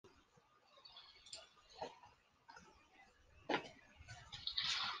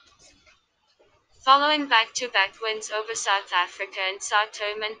Following back-to-back wins over South Africa and Sao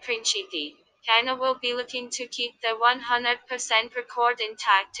Tome and Principe, Ghana will be looking to keep their 100% record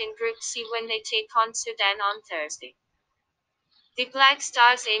intact in Group C when they take on Sudan on Thursday. The Black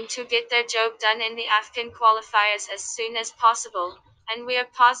Stars aim to get their job done in the AFCON qualifiers as soon as possible, and we are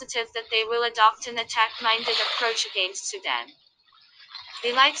positive that they will adopt an attack-minded approach against Sudan.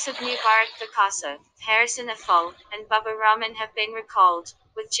 The likes of Mubarak Bokassa, Harrison Afful, and Bubba Rahman have been recalled,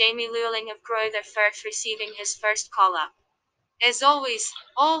 with Jamie Luling of Groother Furt receiving his first call-up. As always,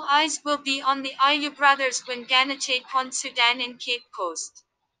 all eyes will be on the Ayew brothers when Ghana take on Sudan in Cape Coast.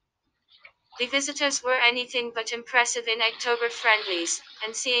 The visitors were anything but impressive in October friendlies,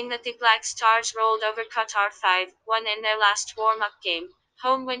 and seeing that the Black Stars rolled over Qatar 5-1 in their last warm-up game,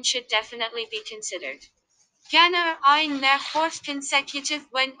 home win should definitely be considered. Ghana are eyeing their fourth consecutive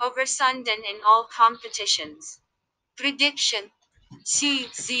win over Sudan in all competitions. Prediction: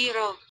 C0.